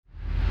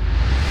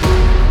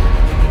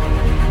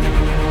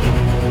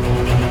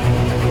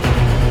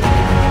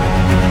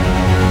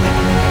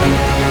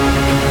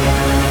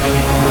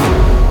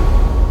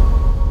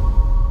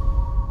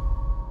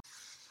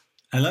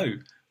Hello,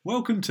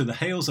 welcome to the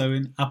Hales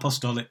Owen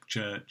Apostolic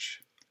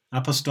Church.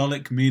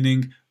 Apostolic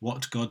meaning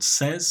what God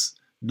says,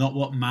 not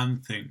what man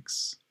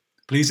thinks.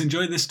 Please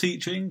enjoy this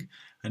teaching,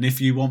 and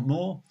if you want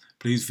more,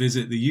 please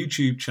visit the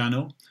YouTube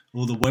channel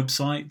or the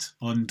website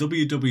on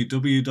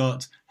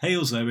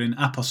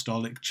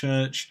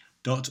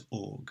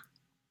www.halesowenapostolicchurch.org.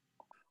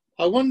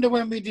 I wonder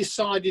when we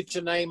decided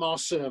to name our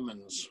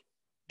sermons.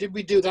 Did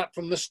we do that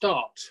from the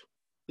start?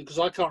 Because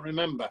I can't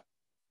remember.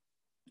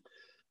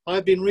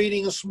 I've been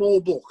reading a small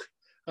book,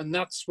 and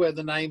that's where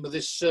the name of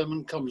this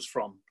sermon comes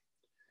from.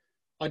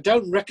 I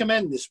don't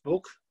recommend this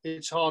book.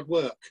 It's hard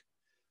work,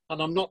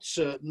 and I'm not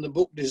certain the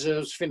book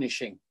deserves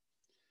finishing.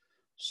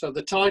 So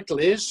the title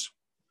is,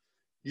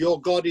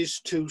 Your God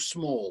is Too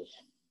Small.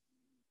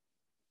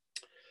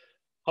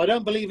 I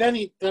don't believe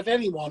that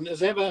anyone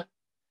has ever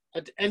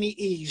at any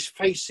ease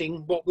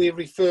facing what we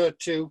refer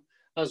to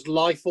as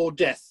life or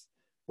death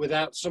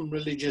without some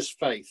religious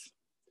faith.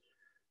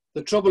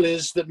 The trouble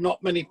is that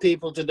not many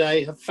people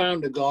today have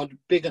found a God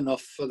big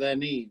enough for their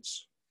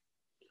needs.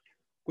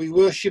 We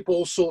worship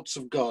all sorts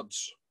of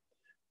gods.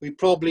 We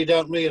probably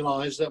don't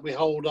realise that we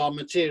hold our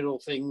material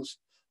things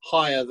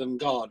higher than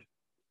God.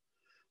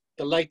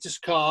 The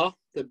latest car,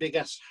 the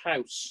biggest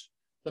house,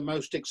 the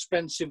most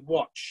expensive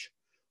watch,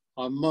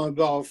 our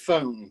mobile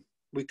phone,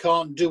 we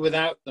can't do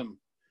without them,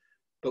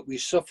 but we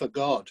suffer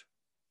God.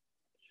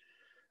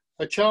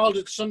 A child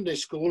at Sunday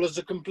school has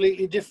a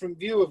completely different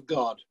view of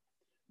God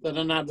than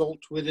an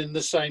adult within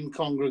the same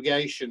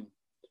congregation.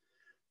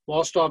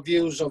 Whilst our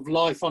views of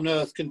life on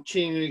earth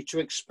continue to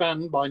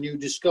expand by new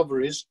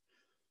discoveries,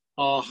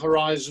 our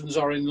horizons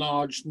are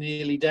enlarged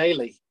nearly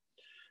daily,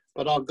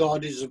 but our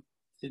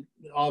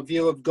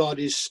view of God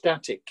is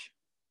static.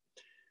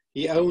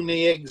 He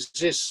only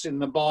exists in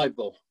the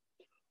Bible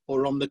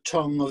or on the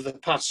tongue of the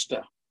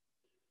pastor.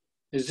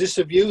 Is this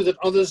a view that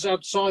others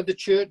outside the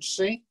church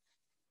see?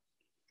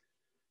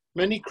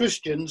 Many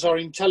Christians are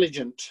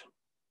intelligent,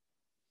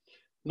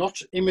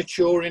 not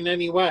immature in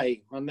any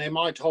way, and they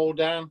might hold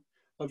down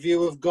a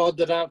view of God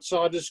that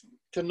outsiders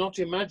cannot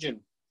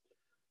imagine,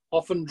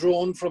 often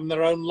drawn from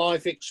their own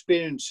life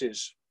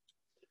experiences.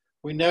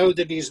 We know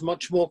that he is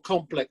much more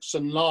complex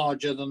and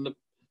larger than the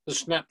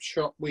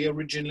snapshot we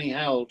originally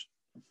held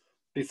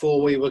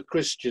before we were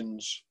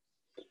Christians.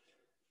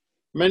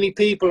 Many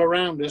people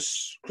around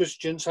us,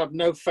 Christians, have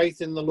no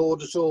faith in the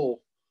Lord at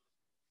all,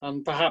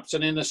 and perhaps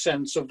an inner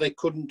sense of they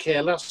couldn't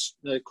care less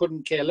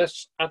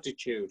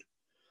attitude.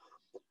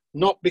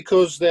 Not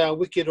because they are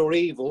wicked or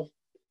evil,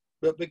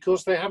 but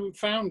because they haven't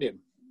found him.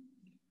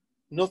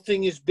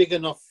 Nothing is big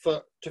enough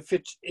to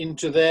fit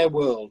into their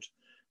world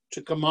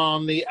to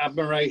command the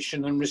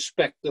admiration and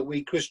respect that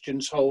we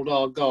Christians hold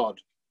our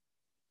God.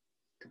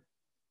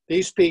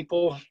 These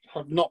people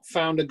have not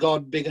found a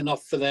God big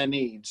enough for their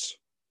needs.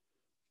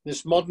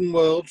 This modern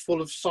world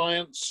full of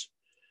science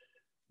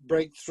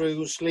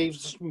breakthroughs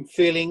leaves them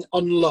feeling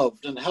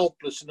unloved and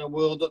helpless in a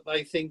world that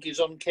they think is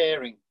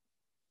uncaring.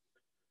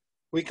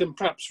 We can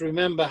perhaps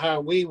remember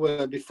how we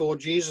were before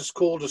Jesus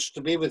called us to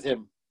be with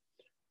him,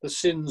 the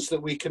sins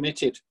that we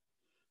committed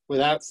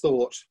without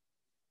thought,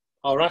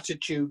 our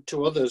attitude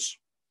to others,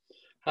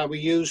 how we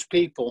used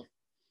people,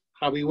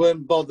 how we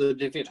weren't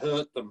bothered if it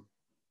hurt them.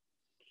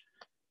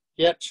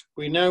 Yet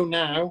we know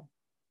now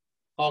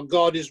our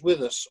God is with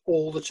us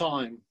all the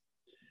time.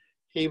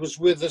 He was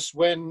with us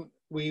when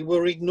we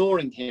were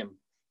ignoring him.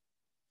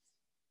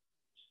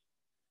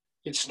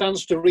 It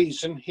stands to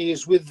reason he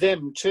is with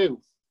them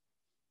too,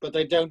 but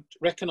they don't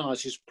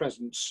recognise his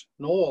presence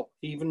nor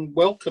even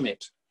welcome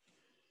it.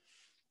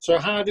 So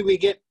how do we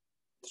get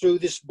through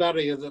this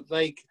barrier that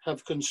they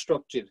have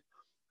constructed?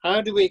 How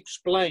do we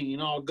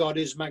explain our God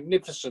is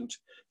magnificent,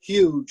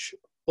 huge,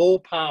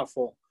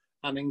 all-powerful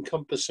and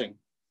encompassing?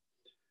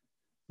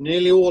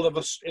 Nearly all of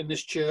us in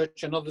this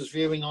church and others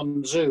viewing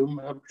on Zoom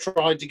have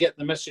tried to get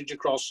the message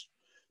across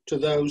to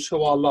those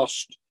who are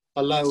lost,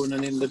 alone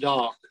and in the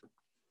dark.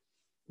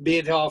 Be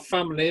it our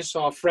families,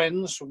 our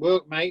friends,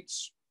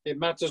 workmates, it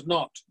matters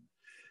not,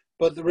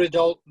 but the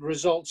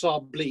results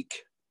are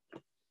bleak.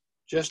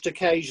 Just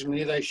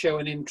occasionally they show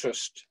an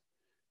interest,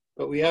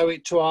 but we owe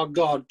it to our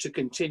God to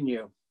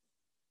continue.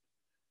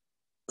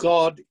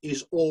 God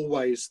is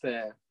always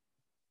there.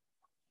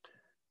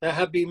 There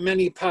have been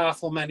many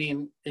powerful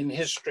men in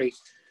history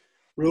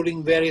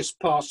ruling various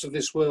parts of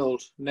this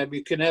world.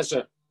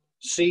 Nebuchadnezzar,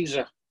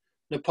 Caesar,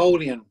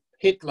 Napoleon,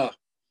 Hitler,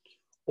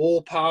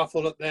 all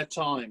powerful at their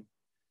time.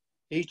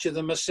 Each of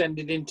them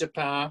ascended into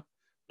power,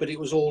 but it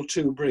was all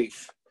too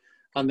brief,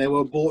 and they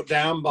were brought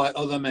down by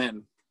other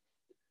men.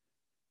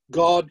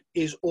 God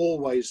is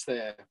always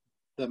there,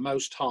 the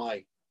Most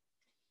High.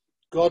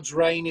 God's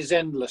reign is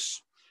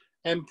endless.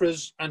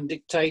 Emperors and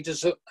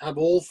dictators have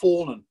all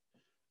fallen,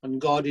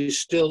 and God is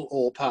still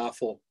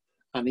all-powerful,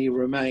 and he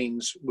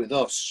remains with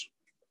us.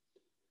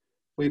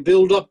 We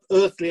build up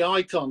earthly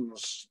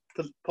icons,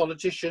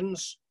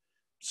 politicians,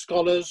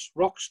 scholars,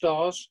 rock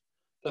stars,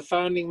 the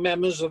founding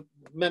members of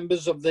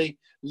the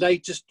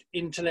latest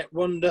internet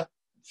wonder,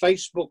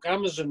 Facebook,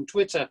 Amazon,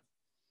 Twitter.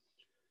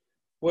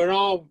 Where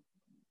are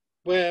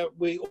where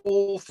we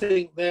all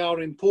think they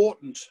are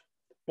important,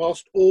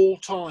 whilst all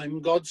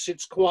time God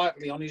sits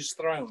quietly on his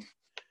throne.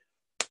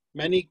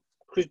 Many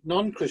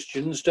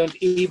non-Christians don't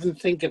even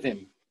think of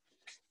him,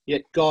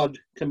 yet God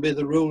can be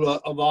the ruler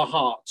of our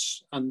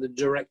hearts and the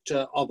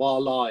director of our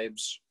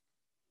lives.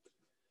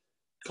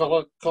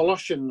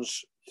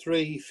 Colossians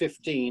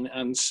 3:15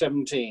 and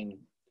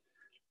 17.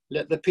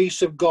 Let the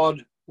peace of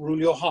God rule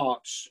your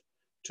hearts,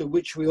 to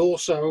which we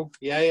also,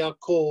 yea, are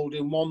called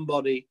in one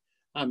body,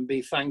 and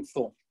be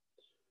thankful.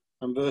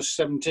 And verse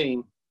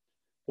 17,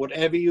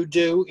 whatever you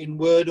do in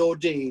word or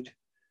deed,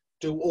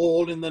 do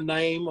all in the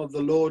name of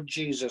the Lord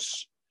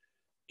Jesus,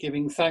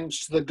 giving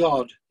thanks to the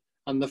God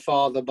and the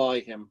Father by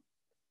him.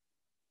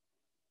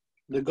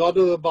 The God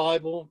of the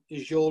Bible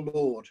is your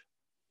Lord.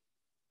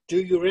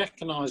 Do you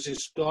recognize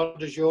this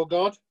God as your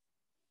God?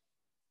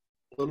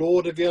 The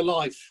Lord of your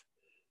life.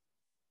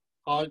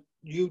 Are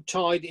you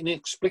tied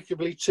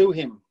inexplicably to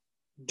him?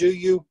 Do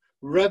you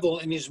revel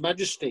in his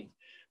majesty?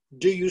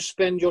 Do you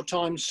spend your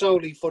time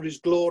solely for his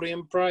glory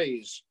and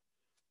praise?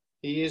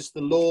 He is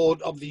the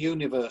Lord of the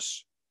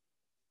universe.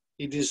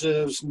 He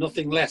deserves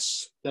nothing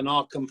less than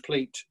our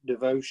complete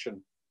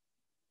devotion.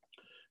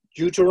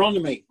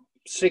 Deuteronomy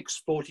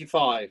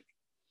 6:45.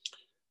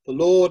 The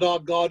Lord our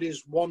God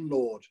is one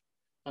Lord,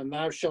 and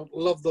thou shalt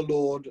love the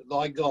Lord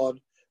thy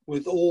God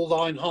with all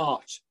thine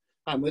heart,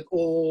 and with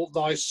all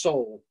thy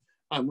soul,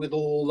 and with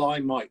all thy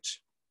might.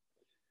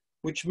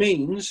 Which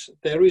means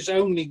there is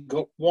only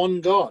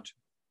one God,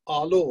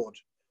 our Lord.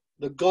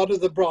 The God of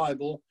the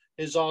Bible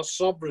is our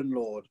sovereign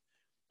Lord,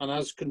 and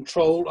has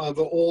control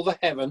over all the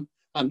heaven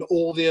and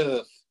all the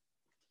earth.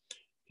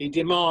 He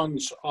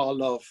demands our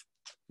love,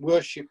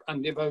 worship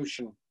and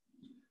devotion,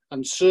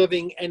 and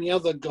serving any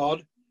other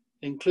God,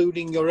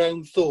 including your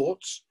own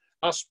thoughts,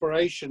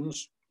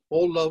 aspirations,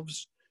 or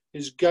loves,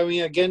 is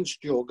going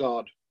against your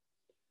God,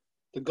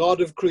 the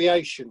God of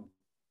creation,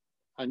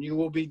 and you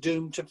will be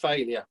doomed to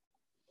failure,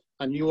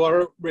 and you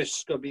are at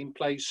risk of being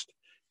placed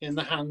in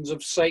the hands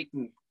of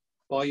Satan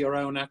by your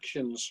own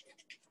actions.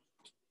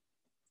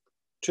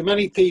 To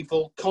many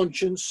people,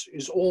 conscience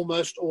is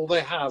almost all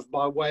they have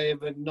by way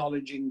of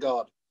acknowledging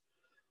God.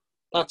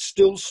 That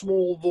still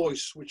small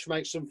voice which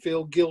makes them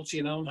feel guilty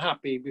and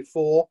unhappy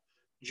before,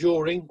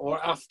 during,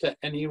 or after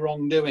any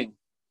wrongdoing.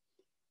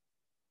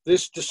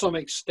 This, to some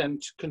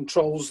extent,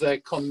 controls their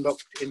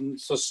conduct in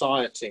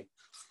society.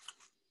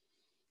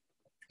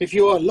 If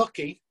you are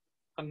lucky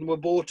and were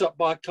brought up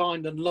by a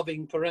kind and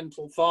loving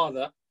parental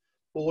father,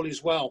 all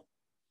is well.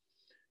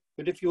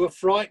 But if you are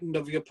frightened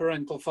of your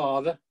parental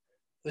father,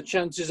 the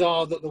chances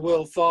are that the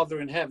world Father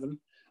in heaven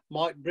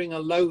might bring a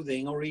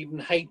loathing or even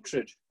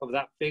hatred of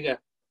that figure.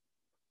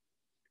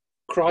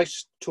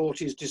 Christ taught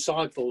his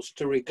disciples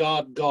to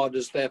regard God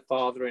as their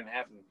Father in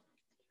heaven.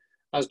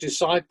 As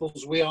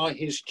disciples, we are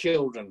his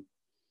children,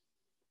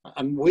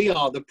 and we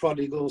are the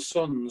prodigal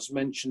sons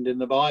mentioned in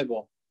the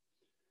Bible.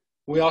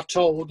 We are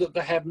told that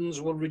the heavens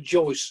will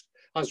rejoice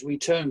as we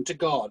turn to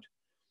God,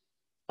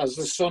 as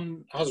the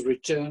Son has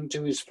returned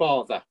to his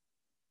Father.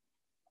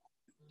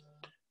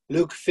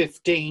 Luke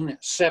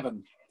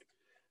 15:7.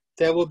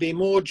 There will be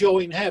more joy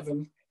in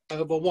heaven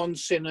over one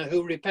sinner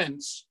who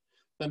repents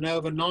than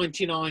over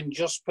 99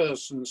 just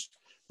persons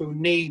who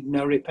need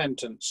no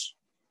repentance.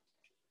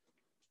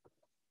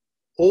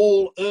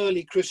 All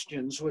early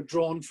Christians were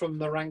drawn from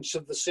the ranks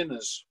of the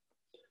sinners.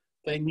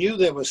 They knew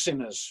they were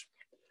sinners,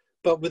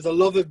 but with the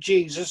love of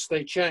Jesus,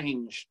 they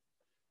changed.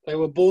 They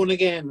were born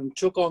again and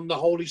took on the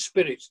Holy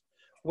Spirit,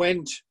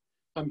 went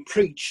and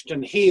preached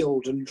and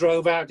healed and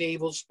drove out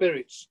evil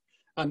spirits,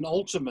 and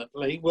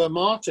ultimately were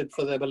martyred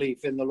for their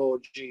belief in the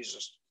Lord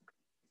Jesus.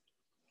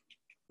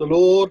 The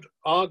Lord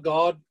our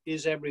God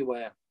is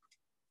everywhere.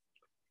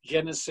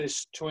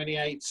 Genesis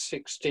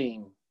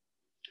 28:16.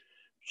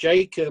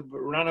 Jacob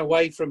ran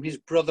away from his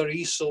brother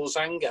Esau's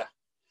anger,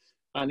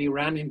 and he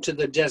ran into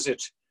the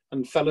desert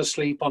and fell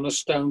asleep on a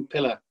stone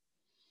pillar.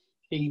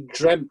 He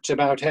dreamt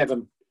about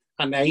heaven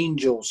and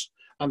angels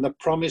and the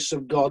promise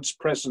of God's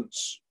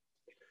presence.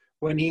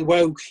 When he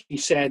woke, he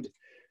said,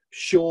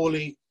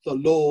 "Surely the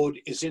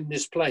Lord is in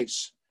this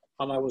place,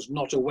 and I was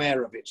not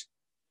aware of it."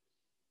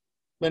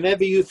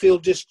 Whenever you feel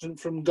distant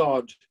from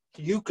God,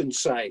 you can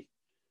say,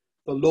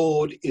 "The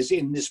Lord is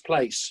in this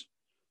place,"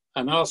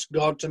 and ask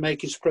God to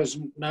make his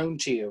presence known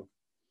to you.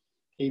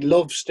 He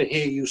loves to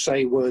hear you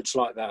say words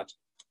like that.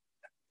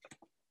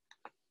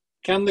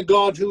 Can the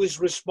God who is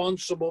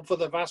responsible for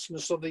the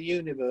vastness of the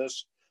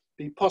universe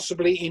be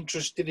possibly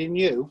interested in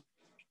you?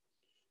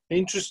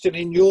 Interested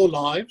in your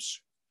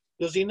lives?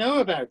 Does he know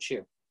about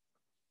you?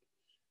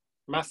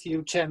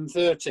 Matthew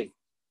 10:30.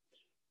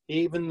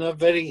 Even the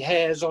very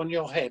hairs on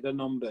your head are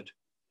numbered.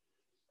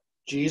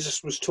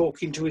 Jesus was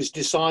talking to his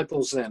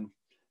disciples then.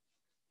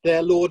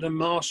 Their Lord and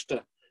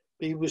Master,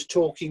 he was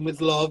talking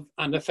with love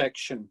and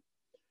affection.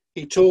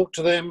 He talked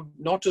to them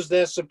not as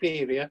their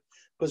superior,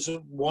 but as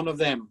one of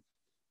them,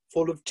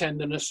 full of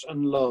tenderness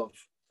and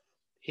love.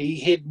 He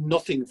hid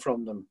nothing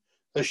from them,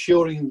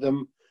 assuring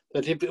them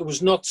that if it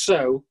was not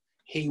so,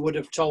 he would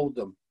have told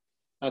them.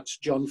 That's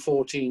John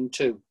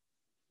 14:2.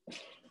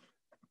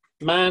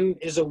 Man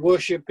is a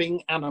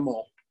worshipping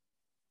animal.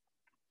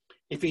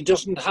 If he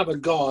doesn't have a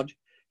God,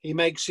 he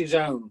makes his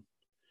own.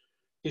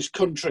 His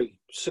country,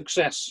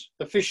 success,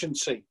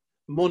 efficiency,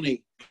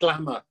 money,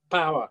 glamour,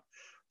 power.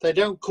 They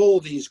don't call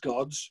these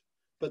gods,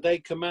 but they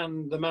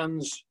command the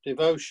man's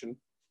devotion.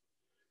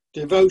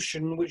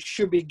 Devotion which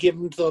should be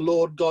given to the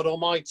Lord God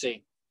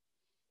Almighty.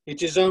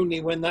 It is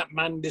only when that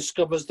man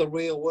discovers the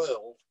real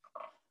world,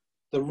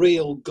 the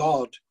real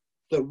God,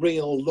 the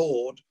real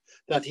Lord,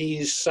 that he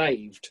is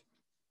saved.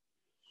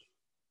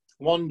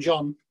 1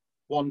 John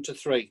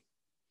 1-3.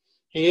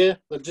 Here,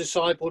 the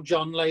disciple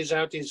John lays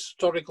out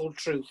historical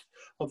truth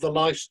of the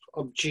life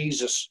of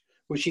Jesus,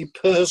 which he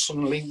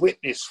personally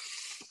witnessed,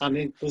 and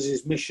it was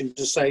his mission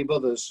to save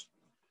others.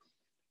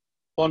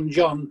 1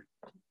 John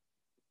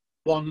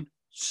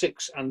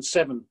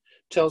 1:6-7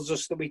 tells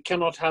us that we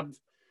cannot have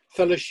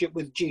fellowship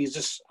with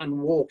Jesus and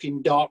walk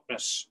in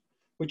darkness,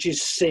 which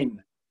is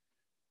sin.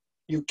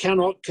 You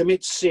cannot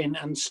commit sin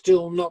and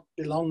still not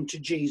belong to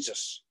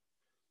Jesus.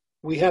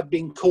 We have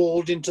been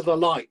called into the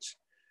light,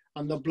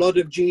 and the blood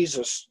of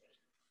Jesus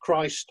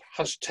Christ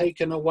has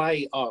taken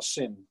away our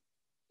sin.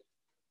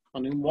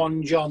 And in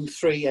 1 John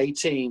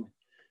 3:18,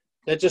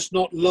 let us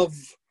not love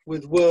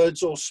with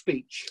words or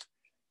speech,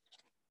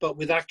 but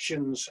with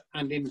actions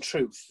and in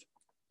truth.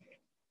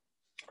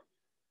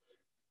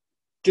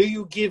 Do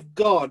you give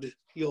God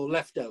your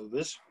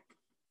leftovers?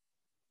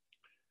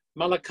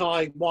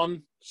 Malachi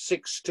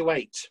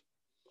 1:6-8.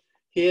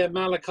 Here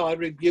Malachi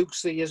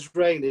rebukes the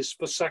Israelis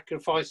for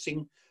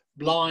sacrificing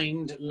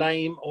blind,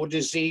 lame or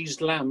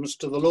diseased lambs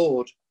to the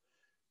Lord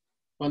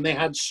when they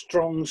had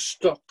strong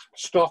stock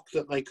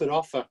that they could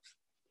offer.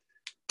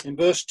 In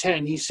verse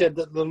 10 he said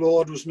that the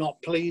Lord was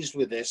not pleased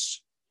with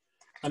this,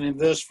 and in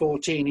verse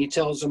 14 he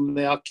tells them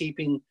they are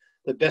keeping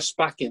the best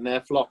back in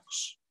their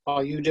flocks.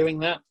 Are you doing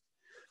that?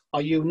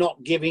 Are you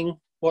not giving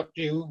what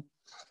you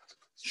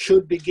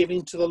should be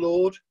giving to the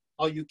Lord?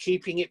 Are you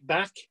keeping it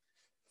back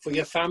for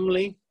your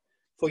family,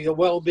 for your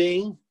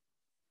well-being?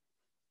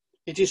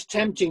 It is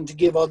tempting to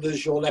give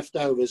others your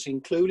leftovers,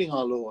 including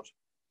our Lord.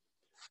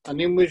 And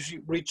in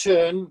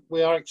return,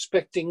 we are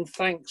expecting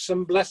thanks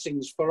and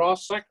blessings for our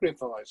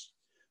sacrifice.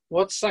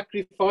 What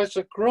sacrifice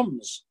are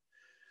crumbs?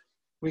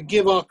 We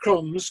give our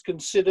crumbs,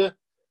 consider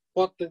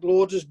what the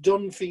Lord has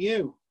done for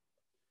you.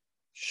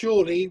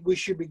 Surely we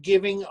should be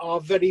giving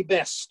our very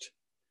best.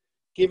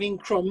 Giving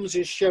crumbs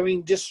is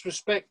showing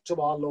disrespect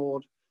to our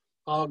Lord,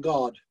 our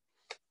God,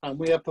 and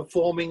we are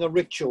performing a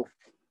ritual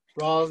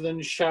rather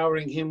than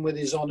showering him with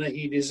his honour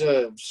he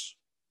deserves.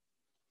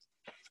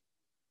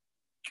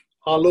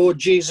 Our Lord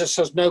Jesus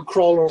has no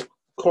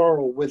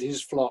quarrel with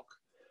his flock.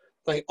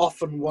 They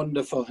often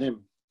wonder for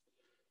him.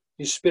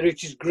 His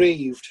spirit is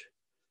grieved,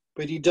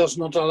 but he does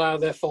not allow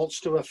their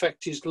faults to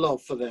affect his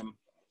love for them.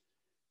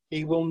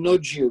 He will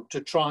nudge you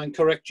to try and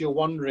correct your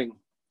wandering,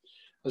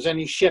 as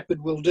any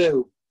shepherd will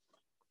do.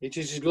 It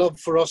is his love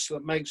for us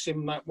that makes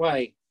him that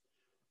way.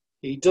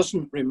 He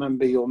doesn't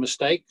remember your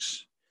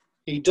mistakes.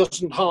 He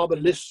doesn't harbour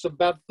lists of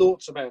bad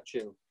thoughts about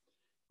you.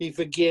 He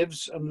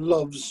forgives and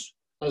loves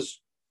us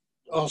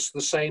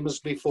the same as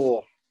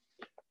before.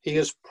 He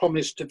has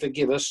promised to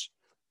forgive us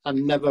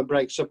and never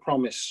breaks a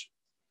promise.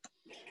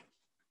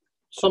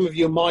 Some of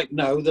you might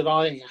know that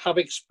I have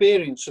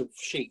experience of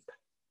sheep.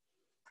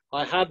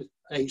 I had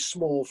a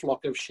small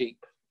flock of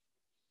sheep.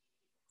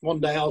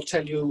 One day I'll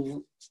tell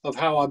you of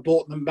how I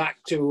brought them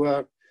back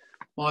to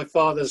my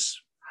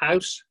father's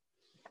house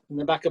in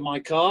the back of my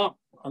car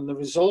and the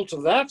result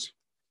of that.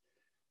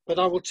 But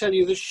I will tell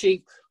you the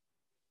sheep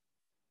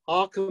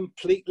are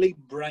completely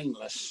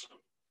brainless.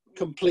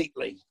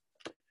 Completely.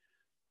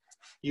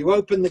 You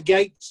open the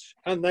gates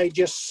and they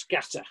just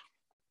scatter.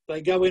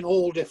 They go in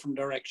all different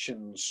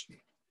directions.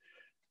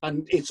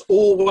 And it's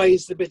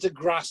always the bit of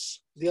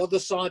grass, the other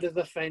side of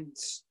the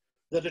fence,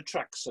 that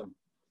attracts them.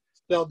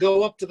 They'll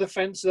go up to the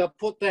fence, they'll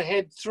put their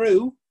head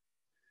through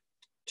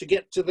to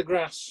get to the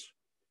grass,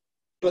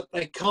 but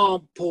they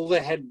can't pull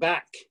their head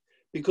back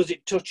because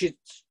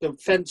the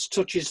fence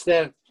touches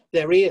their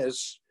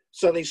ears.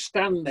 So they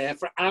stand there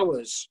for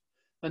hours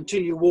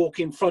until you walk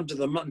in front of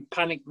them and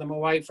panic them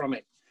away from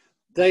it.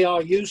 They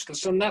are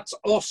useless, and that's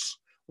us.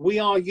 We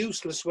are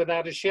useless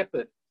without a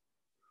shepherd.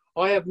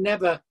 I have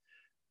never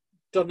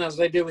done as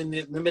they do in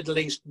the Middle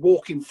East,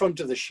 walk in front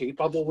of the sheep.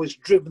 I've always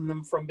driven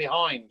them from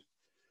behind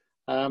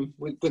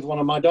with one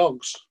of my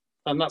dogs,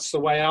 and that's the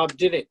way I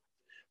did it.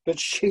 But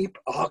sheep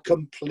are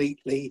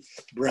completely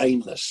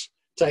brainless.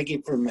 Take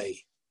it from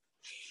me.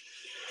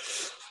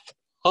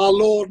 Our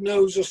Lord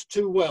knows us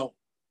too well.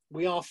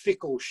 We are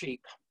fickle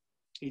sheep.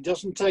 He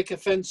doesn't take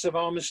offence of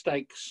our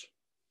mistakes.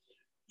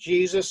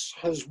 Jesus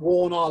has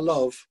won our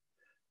love,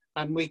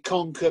 and we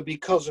conquer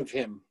because of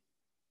him.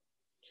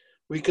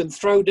 We can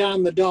throw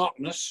down the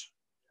darkness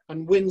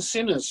and win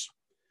sinners,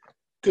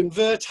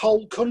 convert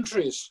whole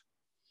countries.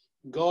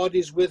 God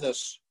is with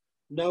us.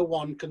 No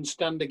one can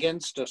stand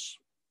against us.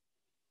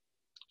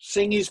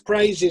 Sing his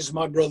praises,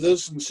 my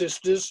brothers and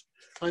sisters,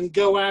 and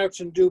go out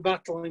and do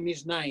battle in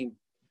his name,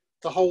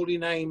 the holy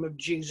name of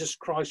Jesus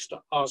Christ,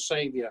 our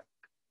Saviour.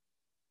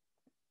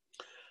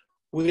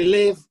 We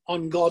live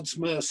on God's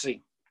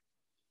mercy.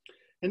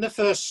 In the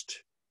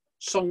first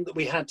song that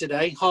we had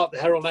today, Hark the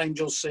Herald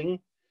Angels Sing,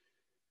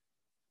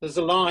 there's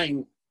a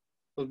line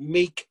of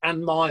meek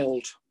and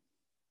mild.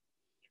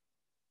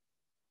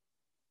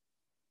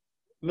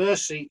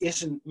 Mercy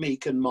isn't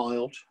meek and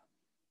mild.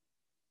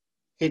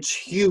 It's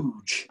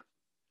huge.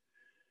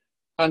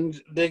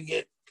 And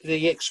the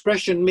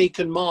expression meek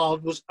and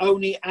mild was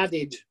only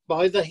added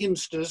by the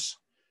hymnsters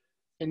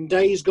in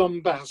days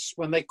gone past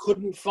when they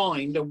couldn't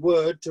find a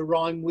word to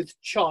rhyme with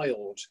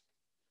child.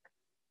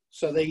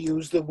 So they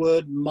used the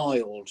word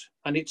mild,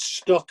 and it's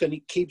stuck and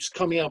it keeps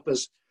coming up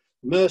as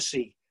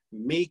mercy,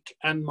 meek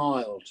and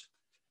mild.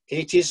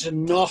 It is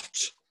not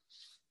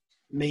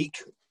meek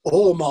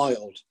or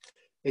mild.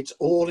 It's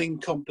all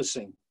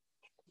encompassing.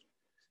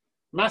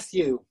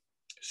 Matthew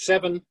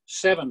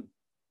 7:7.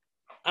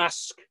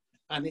 Ask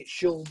and it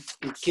shall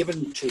be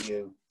given to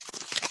you.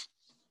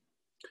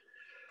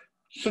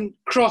 St.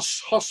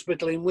 Cross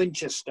Hospital in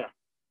Winchester,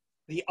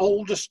 the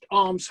oldest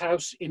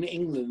almshouse in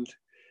England,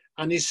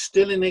 and is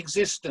still in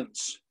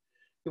existence.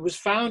 It was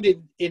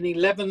founded in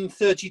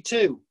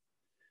 1132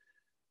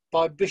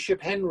 by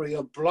Bishop Henry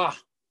of Blois.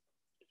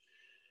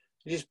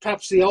 It is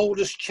perhaps the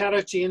oldest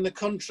charity in the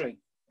country.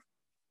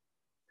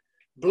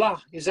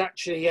 Blois is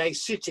actually a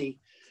city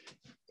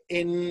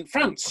in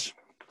France.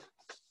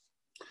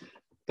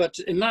 But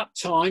in that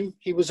time,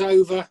 he was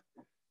over,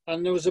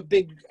 and there was a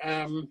big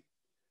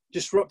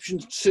disruption,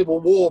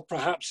 civil war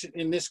perhaps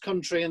in this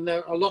country, and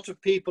a lot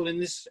of people in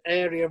this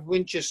area of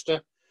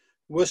Winchester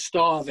were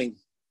starving.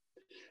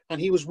 And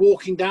he was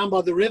walking down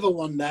by the river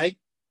one day,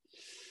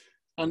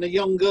 and a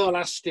young girl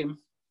asked him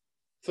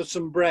for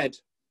some bread.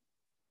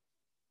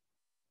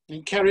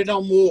 He carried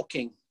on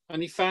walking,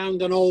 and he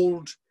found an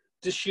old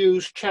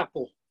disused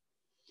chapel,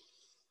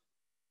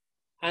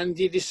 and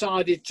he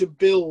decided to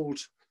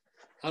build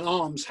an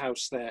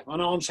almshouse there. An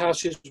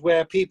almshouse is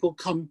where people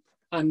come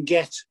and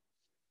get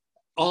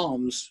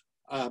alms,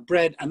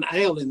 bread and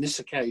ale in this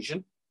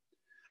occasion.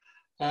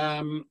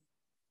 And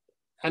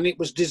it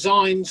was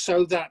designed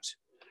so that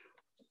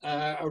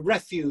a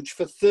refuge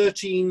for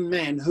 13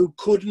 men who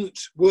couldn't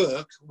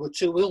work, were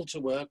too ill to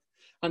work,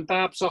 and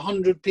perhaps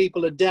 100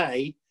 people a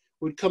day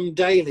would come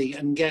daily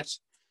and get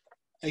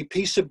a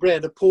piece of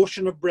bread, a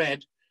portion of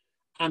bread,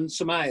 and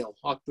some ale.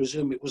 I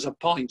presume it was a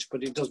pint,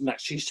 but it doesn't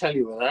actually tell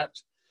you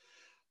that.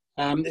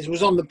 It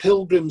was on the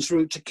pilgrim's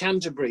route to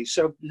Canterbury,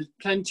 so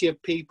plenty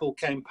of people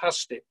came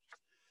past it.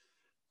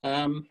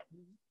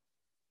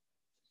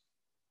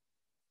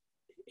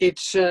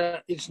 It's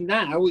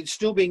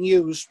still being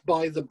used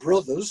by the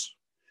brothers,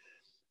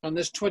 and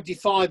there's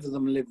 25 of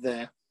them live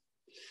there.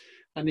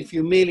 And if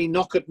you merely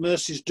knock at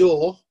Mercy's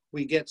door,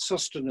 we get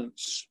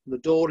sustenance. The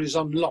door is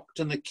unlocked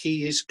and the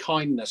key is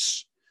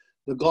kindness.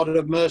 The God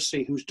of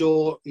mercy, whose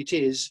door it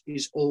is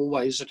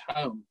always at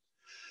home.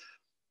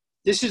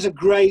 This is a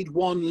grade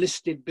 1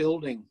 listed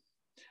building,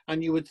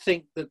 and you would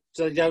think that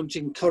they don't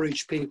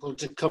encourage people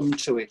to come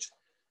to it.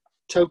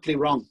 Totally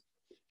wrong.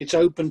 It's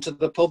open to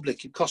the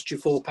public. It costs you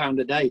 £4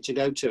 a day to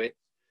go to it.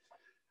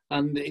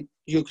 And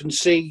you can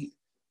see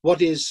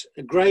what is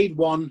a grade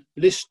 1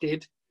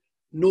 listed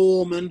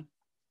Norman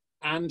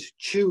and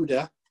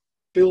Tudor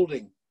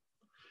building.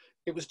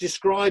 It was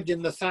described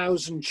in the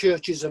 1,000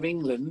 churches of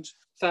England,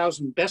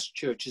 1,000 best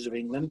churches of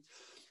England,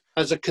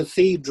 as a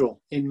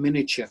cathedral in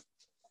miniature.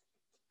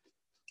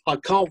 I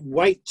can't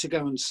wait to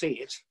go and see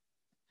it.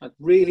 It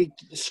really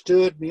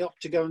stirred me up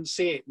to go and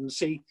see it and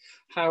see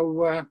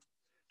how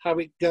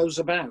it goes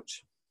about.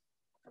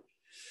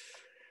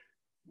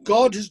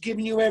 God has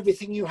given you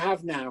everything you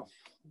have now,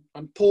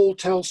 and Paul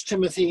tells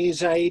Timothy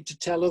his aid to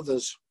tell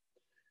others.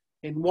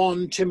 In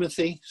 1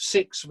 Timothy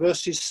 6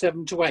 verses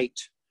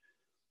 7-8,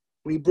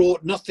 we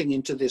brought nothing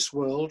into this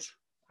world,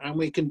 and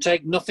we can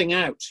take nothing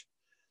out.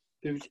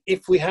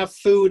 If we have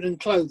food and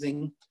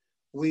clothing,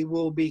 we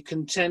will be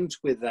content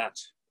with that.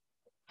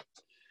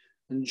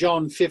 And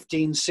John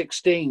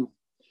 15:16,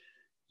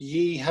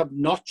 ye have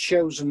not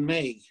chosen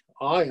me,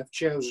 I have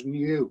chosen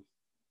you.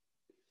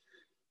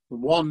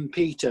 1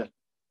 Peter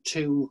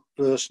 2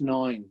 verse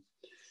 9,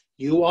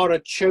 you are a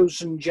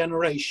chosen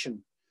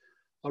generation,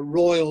 a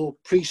royal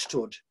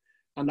priesthood,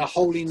 and a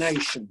holy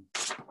nation,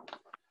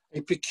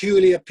 a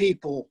peculiar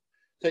people,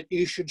 that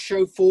you should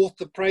show forth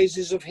the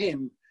praises of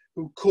him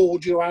who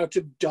called you out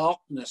of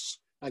darkness,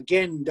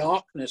 again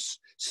darkness,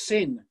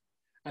 sin,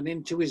 and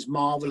into his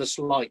marvelous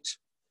light.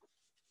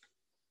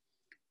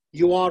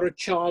 You are a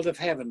child of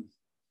heaven.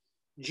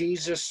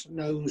 Jesus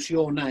knows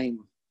your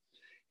name.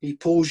 He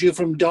pulls you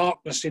from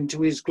darkness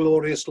into his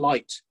glorious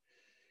light.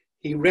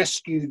 He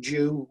rescued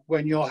you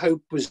when your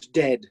hope was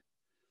dead.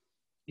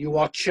 You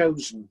are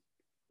chosen,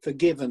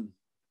 forgiven,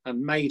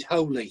 and made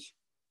holy.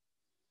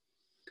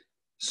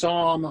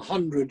 Psalm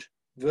 100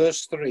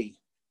 verse 3.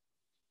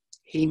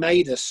 He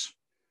made us.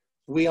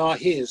 We are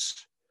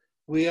his.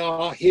 We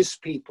are his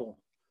people,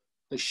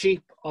 the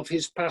sheep of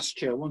his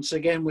pasture. Once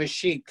again, we're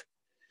sheep.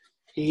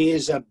 He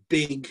is a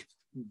big,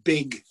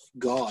 big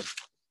God.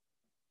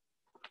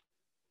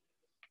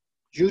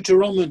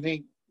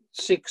 Deuteronomy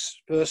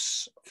 6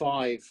 verse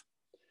 5.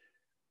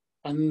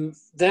 And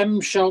them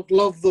shalt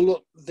love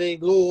the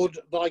Lord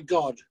thy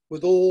God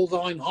with all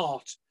thine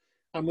heart,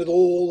 and with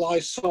all thy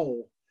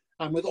soul,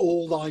 and with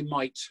all thy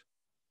might.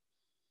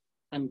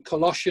 And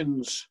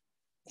Colossians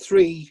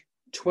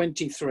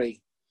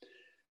 3:23.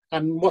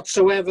 And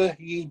whatsoever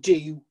ye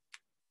do,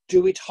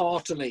 do it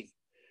heartily,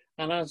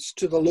 and as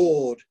to the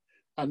Lord,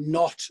 and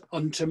not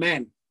unto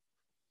men.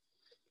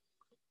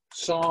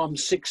 Psalm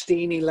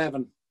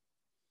 16:11.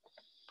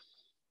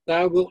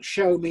 Thou wilt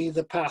show me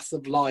the path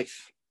of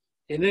life,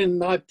 and in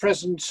thy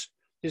presence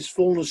is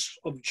fullness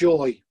of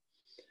joy,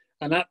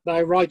 and at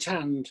thy right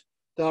hand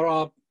there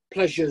are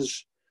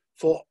pleasures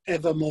for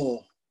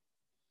evermore.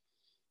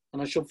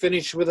 And I shall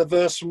finish with a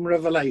verse from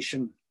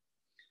Revelation,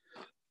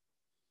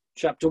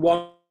 chapter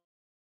 1.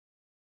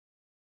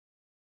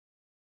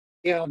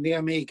 And the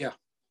Omega,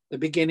 the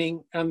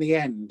beginning and the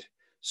end,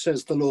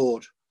 says the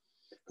Lord,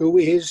 who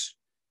is,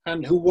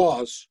 and who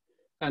was,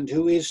 and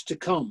who is to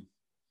come,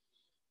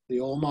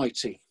 the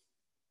Almighty.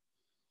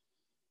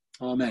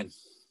 Amen.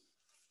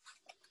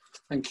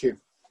 Thank you.